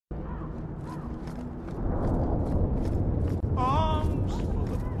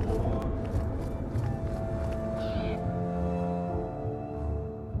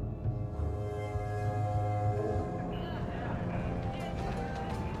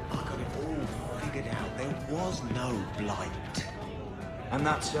There was no blight. And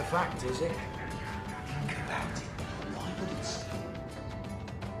that's a fact, is it? Think about it. Why would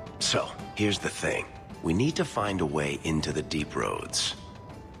it... So, here's the thing. We need to find a way into the deep roads.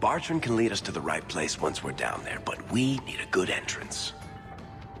 Bartrand can lead us to the right place once we're down there, but we need a good entrance.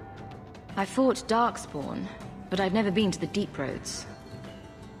 I fought Darkspawn, but I've never been to the deep roads.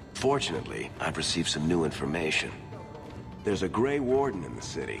 Fortunately, I've received some new information. There's a Grey Warden in the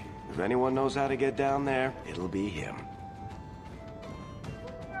city. If anyone knows how to get down there, it'll be him.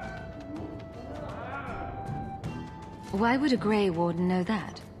 Why would a Grey Warden know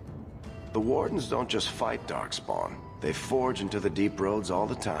that? The Wardens don't just fight Darkspawn. They forge into the deep roads all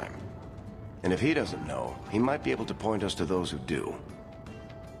the time. And if he doesn't know, he might be able to point us to those who do.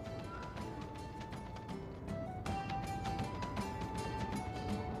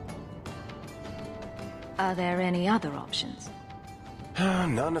 Are there any other options?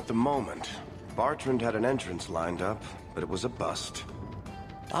 None at the moment. Bartrand had an entrance lined up, but it was a bust.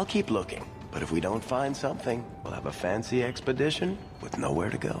 I'll keep looking, but if we don't find something, we'll have a fancy expedition with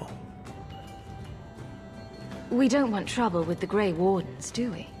nowhere to go. We don't want trouble with the Grey Wardens,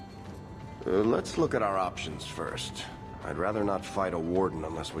 do we? Let's look at our options first. I'd rather not fight a Warden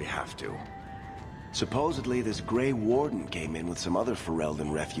unless we have to. Supposedly, this Grey Warden came in with some other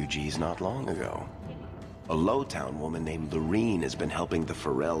Ferelden refugees not long ago. A Lowtown woman named Lorene has been helping the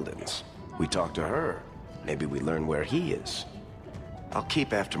Fereldans. We talk to her. Maybe we learn where he is. I'll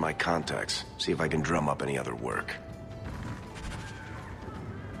keep after my contacts, see if I can drum up any other work.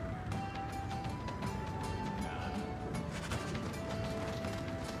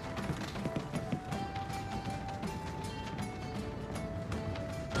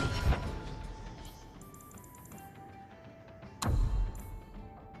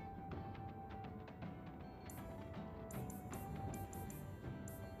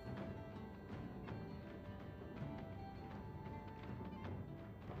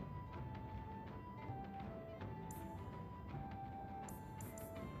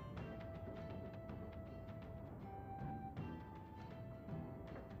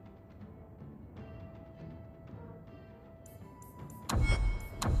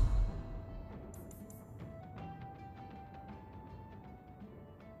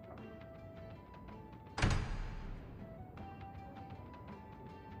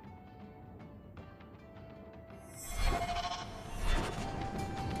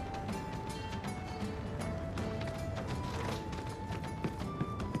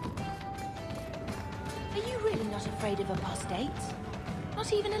 Are you really not afraid of apostates?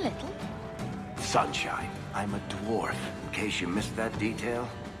 Not even a little? Sunshine, I'm a dwarf, in case you missed that detail.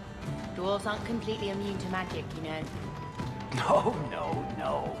 Dwarves aren't completely immune to magic, you know.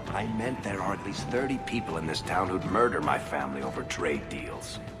 No. I meant there are at least 30 people in this town who'd murder my family over trade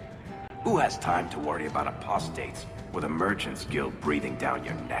deals. Who has time to worry about apostates with a merchant's guild breathing down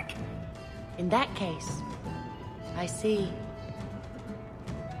your neck? In that case, I see.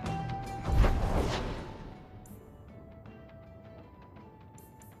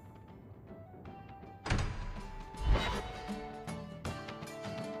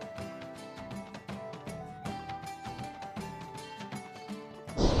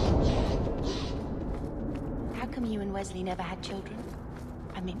 Wesley never had children?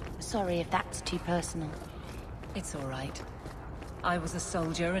 I mean, sorry if that's too personal. It's all right. I was a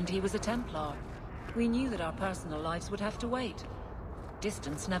soldier and he was a Templar. We knew that our personal lives would have to wait.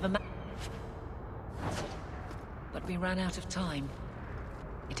 Distance never mattered. But we ran out of time.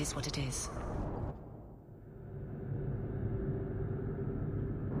 It is what it is.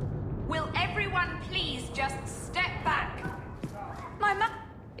 Will everyone please just step back? My mum...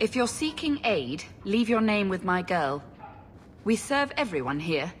 If you're seeking aid, leave your name with my girl. We serve everyone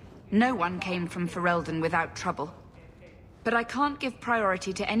here. No one came from Ferelden without trouble. But I can't give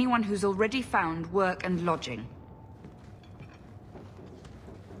priority to anyone who's already found work and lodging.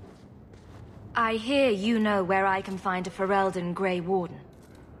 I hear you know where I can find a Ferelden Grey Warden.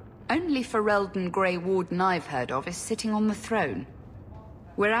 Only Ferelden Grey Warden I've heard of is sitting on the throne.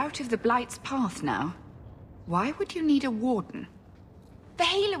 We're out of the Blight's path now. Why would you need a warden? The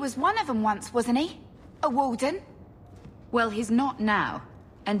healer was one of them once, wasn't he? A warden? Well, he's not now,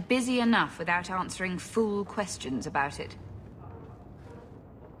 and busy enough without answering fool questions about it.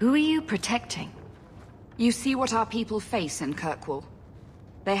 Who are you protecting? You see what our people face in Kirkwall.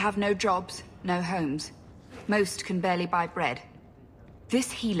 They have no jobs, no homes. Most can barely buy bread.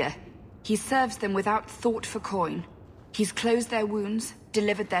 This healer, he serves them without thought for coin. He's closed their wounds,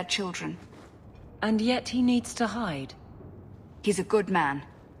 delivered their children. And yet he needs to hide. He's a good man.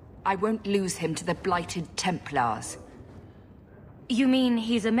 I won't lose him to the blighted Templars. You mean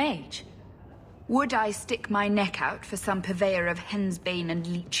he's a mage? Would I stick my neck out for some purveyor of hensbane and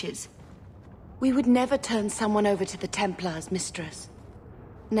leeches? We would never turn someone over to the Templars, mistress.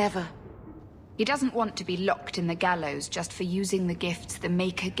 Never. He doesn't want to be locked in the gallows just for using the gifts the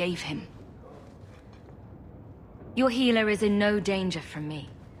Maker gave him. Your healer is in no danger from me.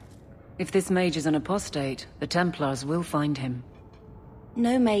 If this mage is an apostate, the Templars will find him.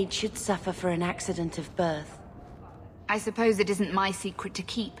 No mage should suffer for an accident of birth. I suppose it isn't my secret to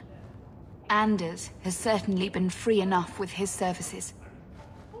keep. Anders has certainly been free enough with his services.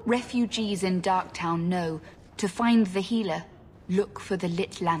 Refugees in Darktown know, to find the healer, look for the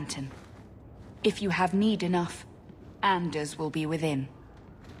lit lantern. If you have need enough, Anders will be within.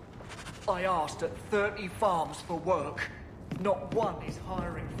 I asked at 30 farms for work. Not one is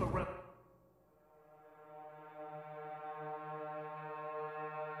hiring for...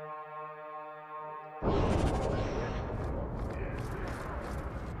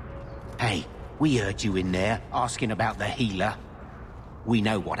 Hey, we heard you in there, asking about the healer. We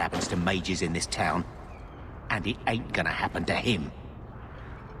know what happens to mages in this town, and it ain't gonna happen to him.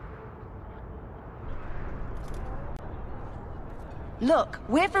 Look,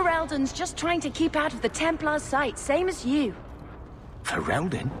 we're Ferelden's just trying to keep out of the Templars' sight, same as you.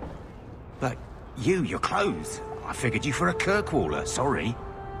 Ferelden? But your clothes. I figured you for a Kirkwaller, sorry.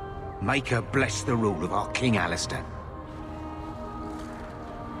 Maker bless the rule of our King Alistair.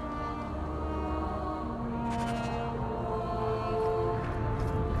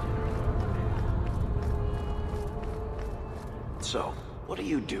 So, what do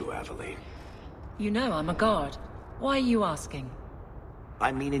you do, Aveline? You know I'm a guard. Why are you asking?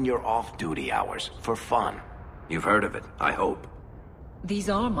 I mean in your off-duty hours, for fun. You've heard of it, I hope. These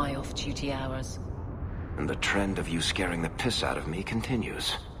are my off-duty hours. And the trend of you scaring the piss out of me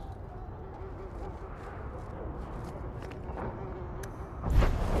continues.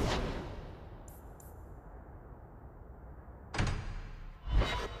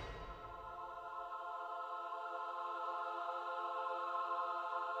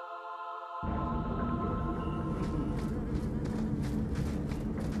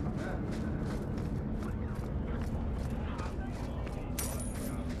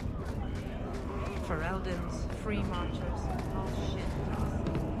 Ferelden's free marchers. Oh shit.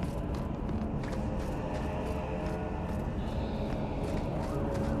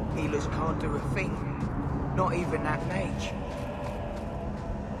 Healers can't do a thing. Not even that mage.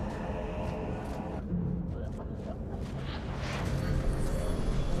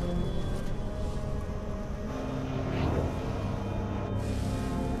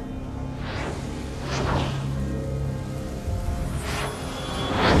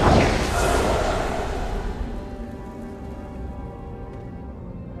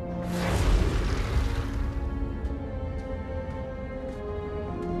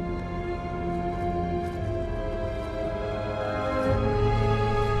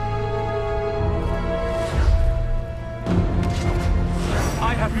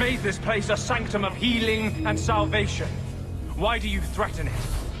 This place a sanctum of healing and salvation. Why do you threaten it?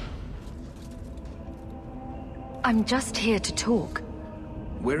 I'm just here to talk.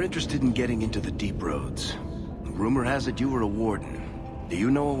 We're interested in getting into the deep roads. Rumor has it you were a warden. Do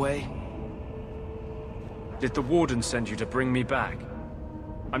you know a way? Did the warden send you to bring me back?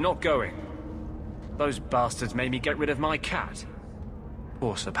 I'm not going. Those bastards made me get rid of my cat.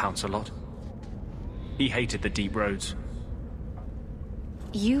 Poor Sir Pouncelot. He hated the deep roads.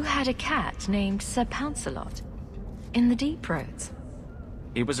 You had a cat named Sir Pouncelot in the deep roads.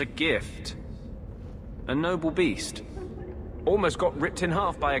 He was a gift. A noble beast. Almost got ripped in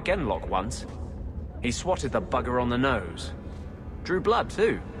half by a genlock once. He swatted the bugger on the nose. Drew blood,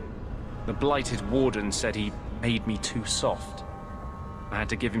 too. The blighted warden said he made me too soft. I had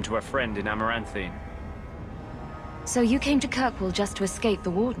to give him to a friend in Amaranthine. So you came to Kirkwall just to escape the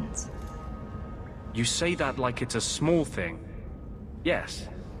wardens? You say that like it's a small thing. Yes.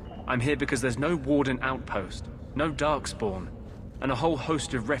 I'm here because there's no warden outpost, no darkspawn, and a whole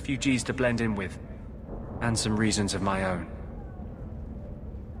host of refugees to blend in with. And some reasons of my own.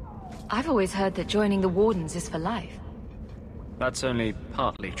 I've always heard that joining the wardens is for life. That's only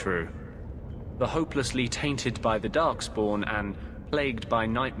partly true. The hopelessly tainted by the darkspawn and plagued by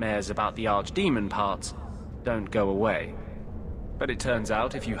nightmares about the archdemon parts don't go away. But it turns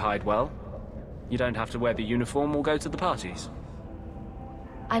out if you hide well, you don't have to wear the uniform or go to the parties.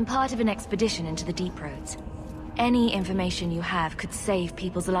 I'm part of an expedition into the deep roads. Any information you have could save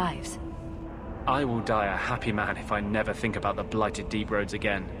people's lives. I will die a happy man if I never think about the blighted deep roads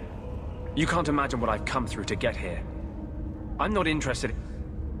again. You can't imagine what I've come through to get here. I'm not interested...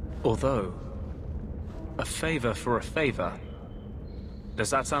 Although... a favor for a favor.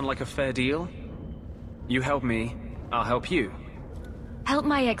 Does that sound like a fair deal? You help me, I'll help you. Help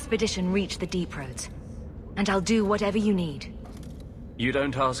my expedition reach the deep roads, and I'll do whatever you need. You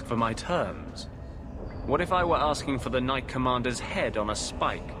don't ask for my terms. What if I were asking for the Knight Commander's head on a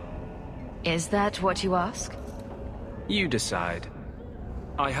spike? Is that what you ask? You decide.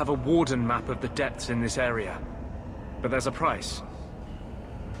 I have a warden map of the depths in this area, but there's a price.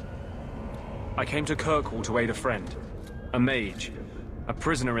 I came to Kirkwall to aid a friend, a mage, a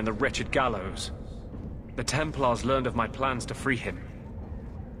prisoner in the wretched gallows. The Templars learned of my plans to free him.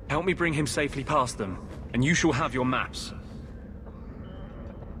 Help me bring him safely past them, and you shall have your maps.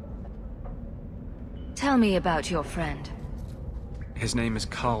 Tell me about your friend. His name is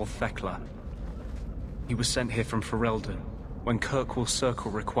Karl Thekla. He was sent here from Ferelden when Kirkwall's circle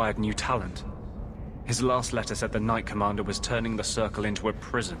required new talent. His last letter said the Knight Commander was turning the circle into a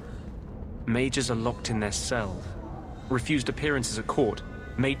prison. Mages are locked in their cells, refused appearances at court,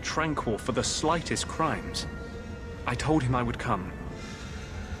 made tranquil for the slightest crimes. I told him I would come.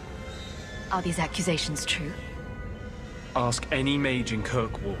 Are these accusations true? Ask any mage in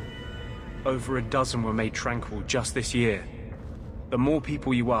Kirkwall. Over a dozen were made tranquil just this year. The more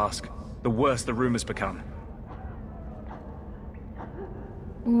people you ask, the worse the rumors become.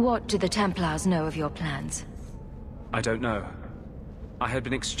 What do the Templars know of your plans? I don't know. I had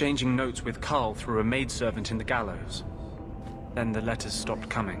been exchanging notes with Karl through a maidservant in the gallows. Then the letters stopped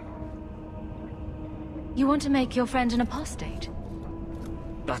coming. You want to make your friend an apostate?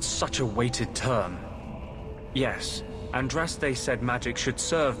 That's such a weighted term. Yes, Andraste said magic should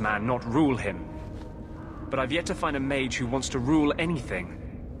serve man, not rule him. But I've yet to find a mage who wants to rule anything.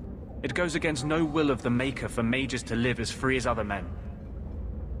 It goes against no will of the Maker for mages to live as free as other men.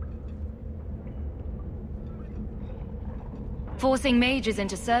 Forcing mages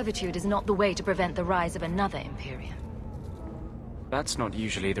into servitude is not the way to prevent the rise of another Imperium. That's not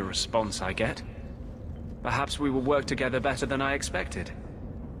usually the response I get. Perhaps we will work together better than I expected.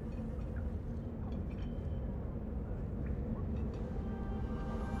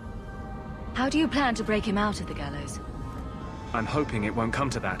 How do you plan to break him out of the gallows? I'm hoping it won't come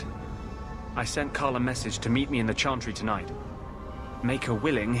to that. I sent Karl a message to meet me in the Chantry tonight. Maker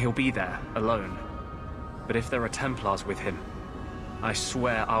willing, he'll be there, alone. But if there are Templars with him, I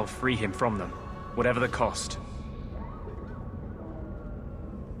swear I'll free him from them, whatever the cost.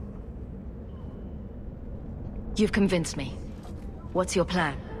 You've convinced me. What's your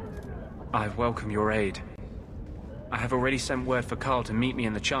plan? I welcome your aid. I have already sent word for Karl to meet me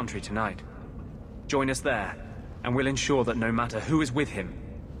in the Chantry tonight. Join us there, and we'll ensure that no matter who is with him,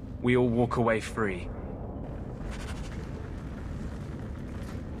 we all walk away free.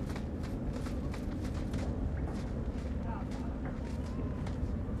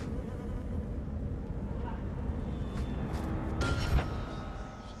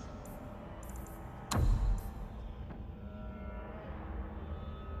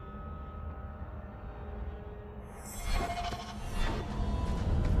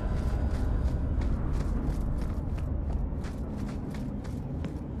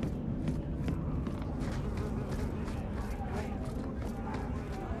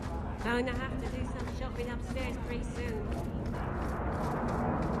 Going to have to do some shopping upstairs pretty soon.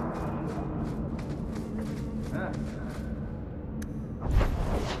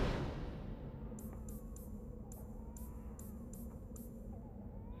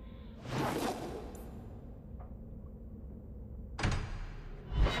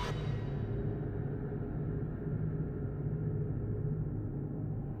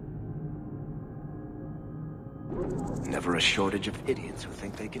 Never a shortage of idiots who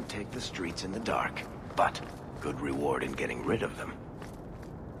think they can take the streets in the dark. But good reward in getting rid of them.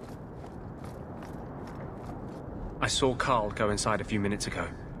 I saw Karl go inside a few minutes ago.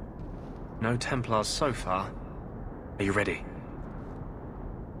 No Templars so far. Are you ready?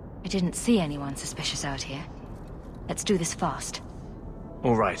 I didn't see anyone suspicious out here. Let's do this fast.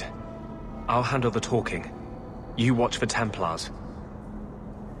 All right. I'll handle the talking. You watch for Templars.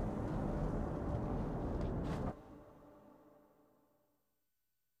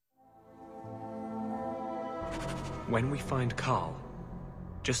 When we find Karl,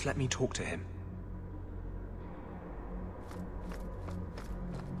 just let me talk to him.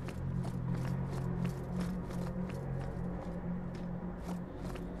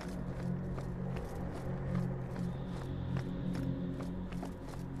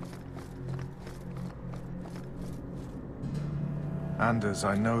 Anders,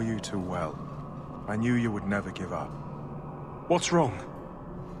 I know you too well. I knew you would never give up. What's wrong?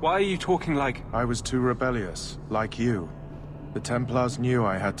 Why are you talking like... I was too rebellious, like you. The Templars knew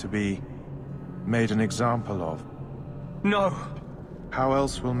I had to be... made an example of. No! How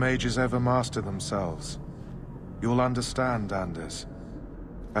else will mages ever master themselves? You'll understand, Anders.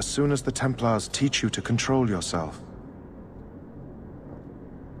 As soon as the Templars teach you to control yourself.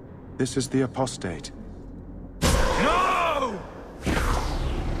 This is the apostate. No!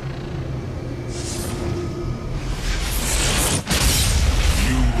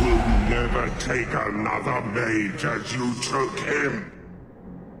 You will never take another mage as you took him.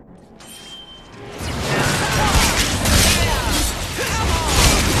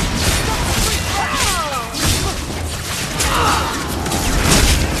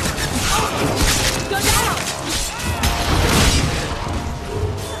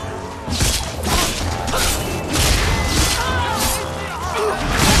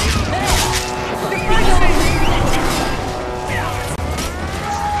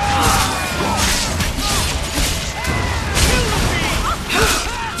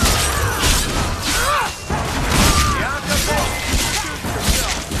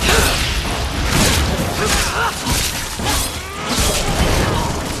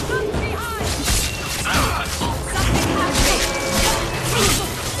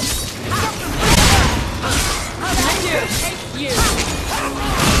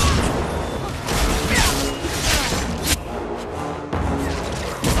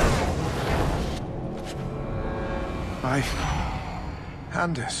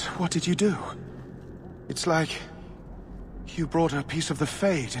 Anders, what did you do? It's like you brought a piece of the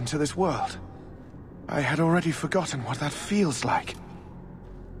Fade into this world. I had already forgotten what that feels like.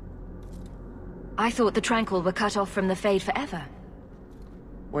 I thought the Tranquil were cut off from the Fade forever.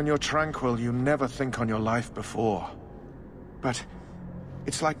 When you're tranquil, you never think on your life before. But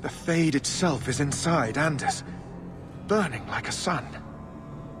it's like the Fade itself is inside Anders, burning like a sun.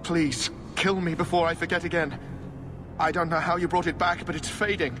 Please, kill me before I forget again. I don't know how you brought it back, but it's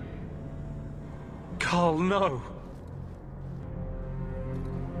fading. Carl, no.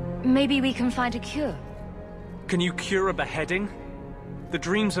 Maybe we can find a cure. Can you cure a beheading? The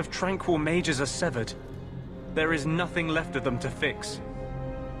dreams of tranquil mages are severed. There is nothing left of them to fix.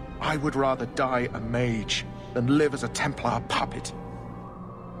 I would rather die a mage than live as a Templar puppet.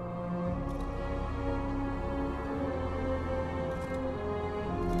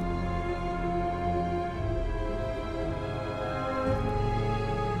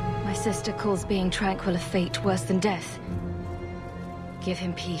 My sister calls being tranquil a fate worse than death. Give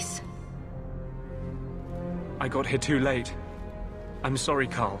him peace. I got here too late. I'm sorry,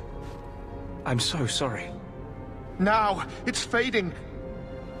 Carl. I'm so sorry. Now! It's fading!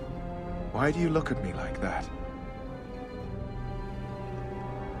 Why do you look at me like that?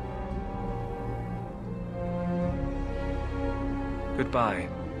 Goodbye.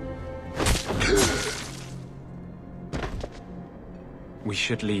 We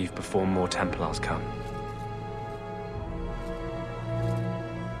should leave before more Templars come.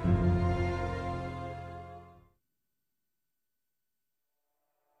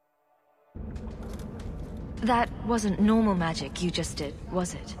 That wasn't normal magic you just did,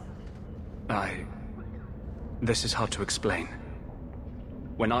 was it? This is hard to explain.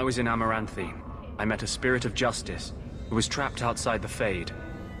 When I was in Amaranthine, I met a spirit of justice who was trapped outside the Fade.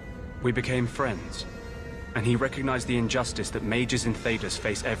 We became friends, and he recognized the injustice that mages in Thedas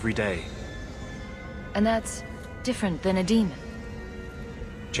face every day. And that's different than a demon.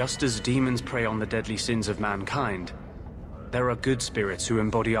 Just as demons prey on the deadly sins of mankind, there are good spirits who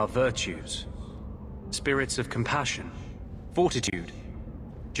embody our virtues. Spirits of compassion, fortitude,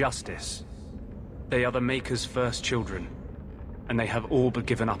 justice. They are the Maker's first children, and they have all but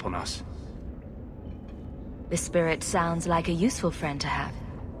given up on us. This spirit sounds like a useful friend to have.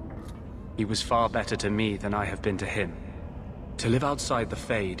 He was far better to me than I have been to him. To live outside the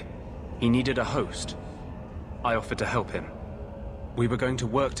Fade, he needed a host. I offered to help him. We were going to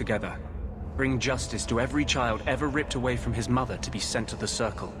work together, bring justice to every child ever ripped away from his mother to be sent to the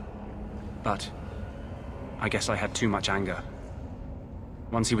Circle. But I guess I had too much anger.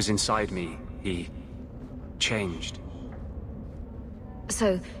 Once he was inside me, he changed.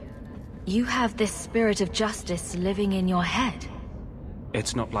 So, you have this spirit of justice living in your head?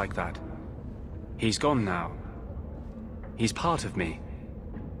 It's not like that. He's gone now. He's part of me.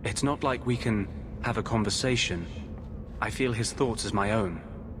 It's not like we can have a conversation. I feel his thoughts as my own.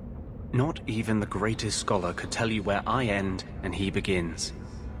 Not even the greatest scholar could tell you where I end and he begins.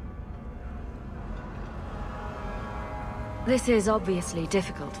 This is obviously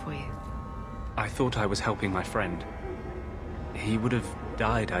difficult for you. I thought I was helping my friend. He would have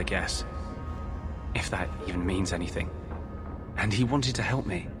died, I guess. If that even means anything. And he wanted to help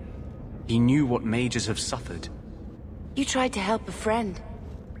me. He knew what mages have suffered. You tried to help a friend.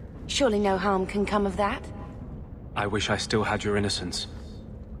 Surely no harm can come of that? I wish I still had your innocence.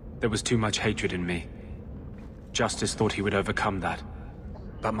 There was too much hatred in me. Justice thought he would overcome that.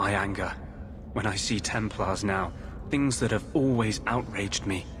 But my anger, when I see Templars now, things that have always outraged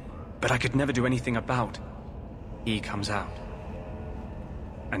me, but I could never do anything about, he comes out.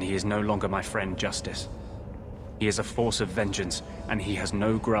 And he is no longer my friend, Justice. He is a force of vengeance, and he has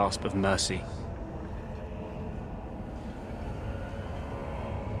no grasp of mercy.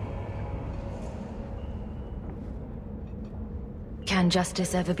 Can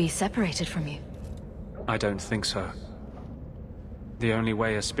Justice ever be separated from you? I don't think so. The only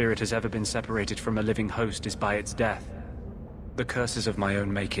way a spirit has ever been separated from a living host is by its death. The curse is of my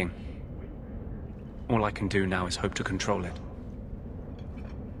own making. All I can do now is hope to control it.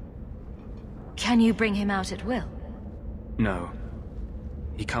 Can you bring him out at will? No.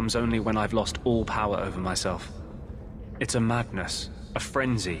 He comes only when I've lost all power over myself. It's a madness, a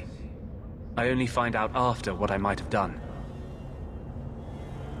frenzy. I only find out after what I might have done.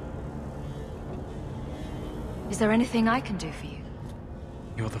 Is there anything I can do for you?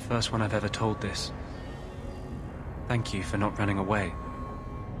 You're the first one I've ever told this. Thank you for not running away.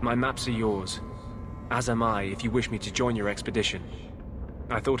 My maps are yours, as am I if you wish me to join your expedition.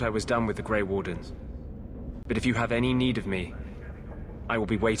 I thought I was done with the Grey Wardens. But if you have any need of me, I will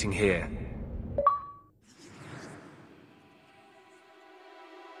be waiting here.